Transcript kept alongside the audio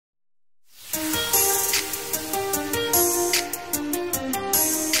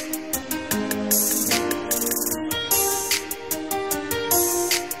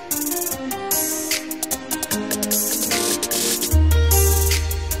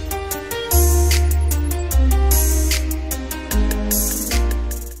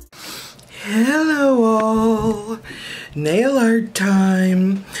nail art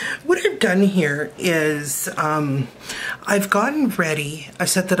time. What I've done here is I've gotten ready a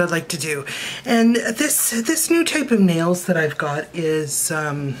set that I'd like to do, and this new type of nails that I've got is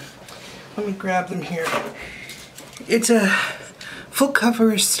let me grab them here. It's a full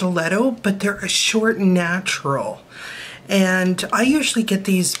cover stiletto, but they're a short natural, and I usually get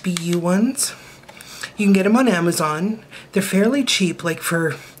these BU ones. You can get them on Amazon. They're fairly cheap, like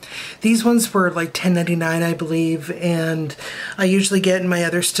for these ones were like $10.99, I believe, and I usually get my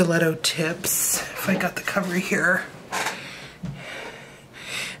other stiletto tips. If I got the cover here.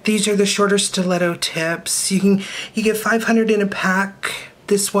 These are the shorter stiletto tips. You get 500 in a pack.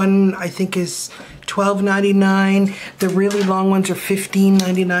 This one I think is $12.99. The really long ones are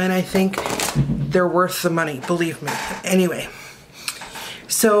 $15.99, I think. They're worth the money, believe me. Anyway.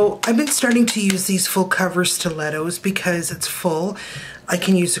 So I've been starting to use these full cover stilettos because it's full. I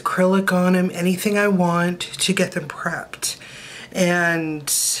can use acrylic on them, anything I want to get them prepped.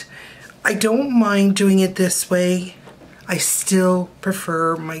 And I don't mind doing it this way. I still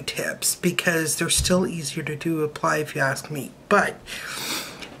prefer my tips because they're still easier to apply if you ask me. But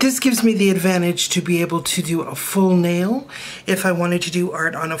this gives me the advantage to be able to do a full nail if I wanted to do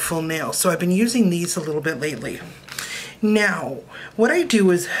art on a full nail. So I've been using these a little bit lately. Now, what I've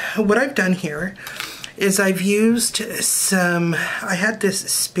done here is I've used some, I had this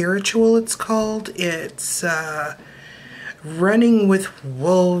spiritual, it's called. It's Running with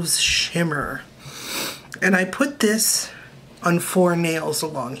Wolves Shimmer. And I put this on 4 nails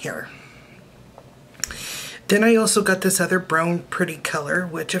along here. Then I also got this other brown pretty color,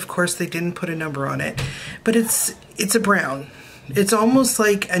 which of course they didn't put a number on it, but it's a brown. It's almost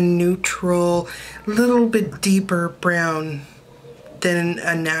like a neutral, little bit deeper brown than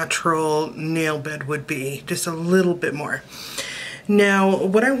a natural nail bed would be, just a little bit more. Now,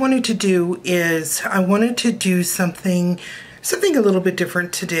 what I wanted to do is I wanted to do something a little bit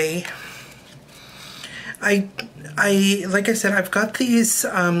different today. Like I said, I've got these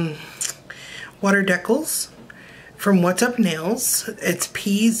water decals from What's Up Nails. It's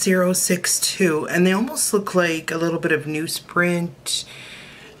P062, and they almost look like a little bit of newsprint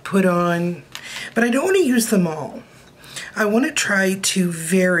put on, but I don't want to use them all. I want to try to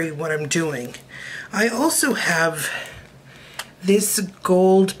vary what I'm doing. I also have this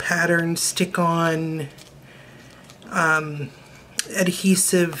gold pattern stick-on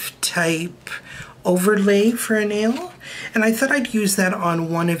adhesive type overlay for a nail, and I thought I'd use that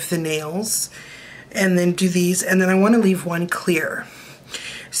on one of the nails and then do these, and then I want to leave one clear.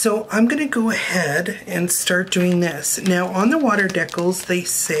 So I'm going to go ahead and start doing this. Now on the water decals they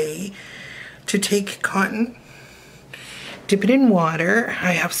say to take cotton, dip it in water.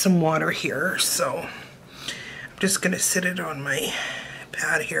 I have some water here, so I'm just going to sit it on my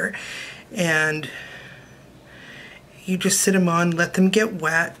pad here, and you just sit them on, let them get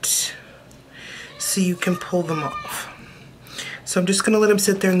wet so you can pull them off. So I'm just going to let them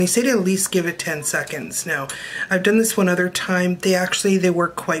sit there, and they say to at least give it 10 seconds. Now, I've done this one other time. They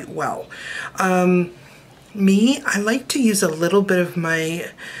work quite well. Me, I like to use a little bit of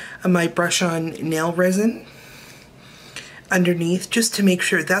my brush-on nail resin underneath just to make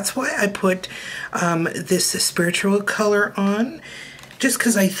sure. That's why I put this spiritual color on, just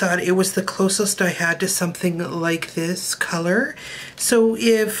because I thought it was the closest I had to something like this color. So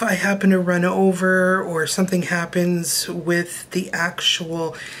if I happen to run over or something happens with the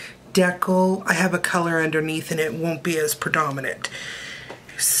actual decal, I have a color underneath and it won't be as predominant.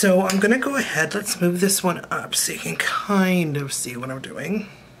 So I'm gonna go ahead, let's move this one up so you can kind of see what I'm doing.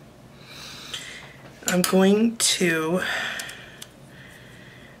 I'm going to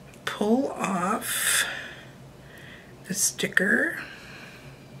pull off the sticker.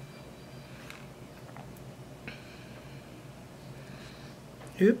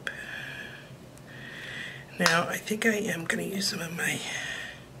 Oop. Now I think I am going to use some of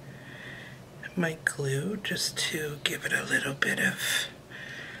my glue just to give it a little bit of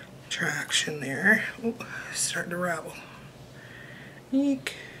traction there. Oh, starting to ravel.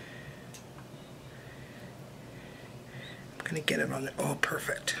 Eek. I'm going to get it on there. Oh,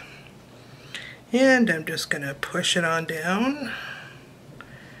 perfect. And I'm just going to push it on down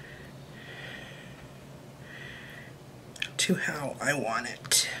to how I want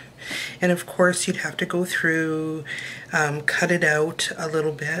it. And of course you'd have to go through, cut it out a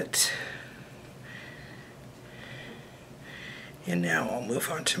little bit. And now I'll move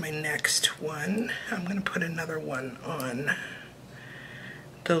on to my next one. I'm going to put another one on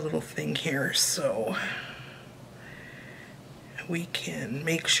the little thing here so we can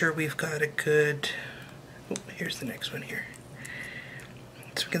make sure we've got a good, oh, here's the next one here.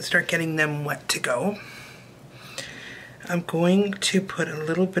 So we can start getting them wet to go. I'm going to put a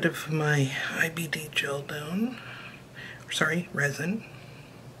little bit of my IBD gel down, sorry, resin.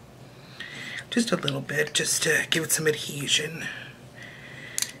 Just a little bit, just to give it some adhesion.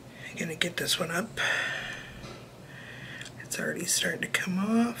 I'm gonna get this one up. It's already starting to come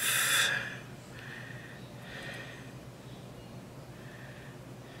off.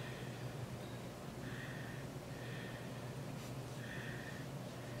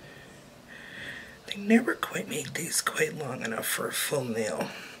 They never quite make these quite long enough for a full nail.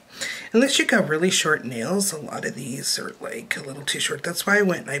 Unless you got really short nails, a lot of these are like a little too short. That's why I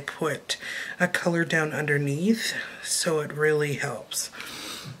went and I put a color down underneath, so it really helps.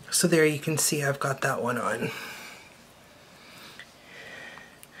 So there you can see I've got that one on.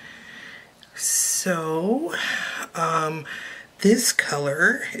 So, this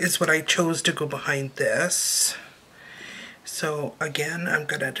color is what I chose to go behind this. So again, I'm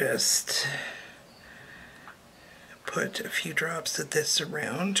gonna just put a few drops of this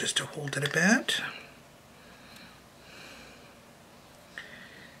around just to hold it a bit.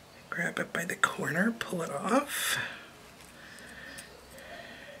 Grab it by the corner, pull it off.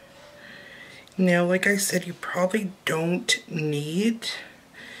 Now, like I said, you probably don't need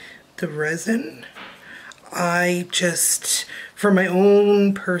the resin. I just, for my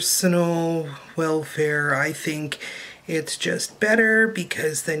own personal welfare, I think it's just better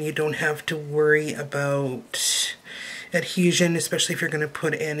because then you don't have to worry about adhesion, especially if you're going to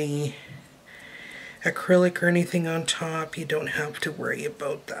put any acrylic or anything on top. You don't have to worry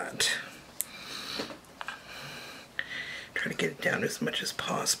about that. Try to get it down as much as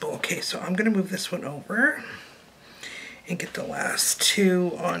possible. Okay, so I'm going to move this one over and get the last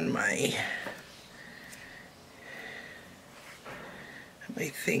two on my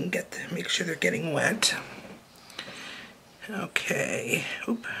thing. Make sure they're getting wet. Okay.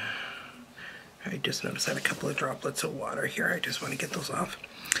 Oop. I just noticed I had a couple of droplets of water here. I just want to get those off.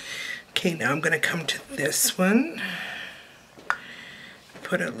 Okay, now I'm going to come to this one.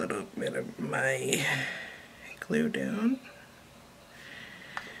 Put a little bit of my glue down.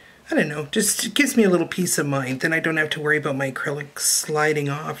 I don't know, just gives me a little peace of mind. Then I don't have to worry about my acrylic sliding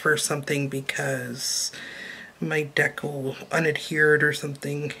off or something because my decal unadhered or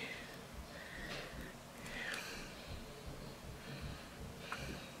something.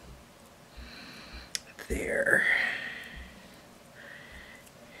 There.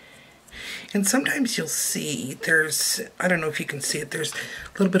 And sometimes you'll see there's, I don't know if you can see it, there's a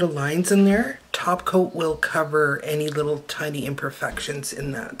little bit of lines in there. Top coat will cover any little tiny imperfections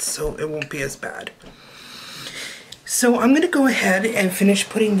in that, so it won't be as bad. So I'm going to go ahead and finish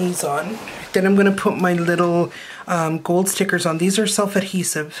putting these on. Then I'm going to put my little gold stickers on. These are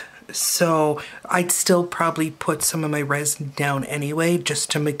self-adhesive, so I'd still probably put some of my resin down anyway, just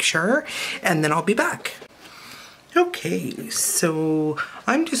to make sure, and then I'll be back. Okay, so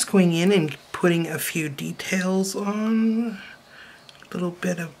I'm just going in and putting a few details on. A little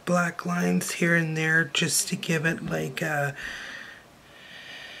bit of black lines here and there just to give it like a,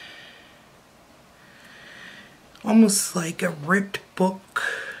 almost like a ripped book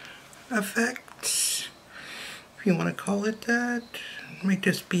effect, if you want to call it that. It might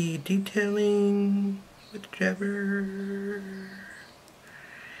just be detailing, whichever.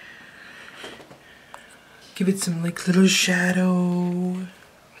 Give it some like little shadow.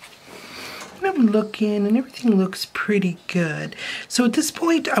 And I'm looking and everything looks pretty good. So at this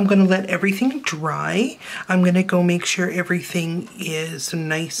point I'm going to let everything dry. I'm going to go make sure everything is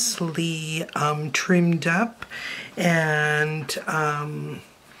nicely trimmed up and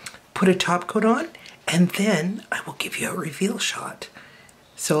put a top coat on, and then I will give you a reveal shot.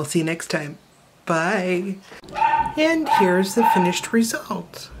 So I'll see you next time. Bye. And here's the finished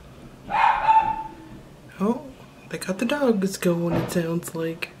result. Oh, they got the dogs going, it sounds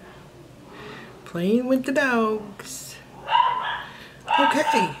like. Playing with the dogs.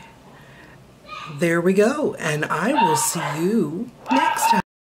 Okay. There we go. And I will see you next time.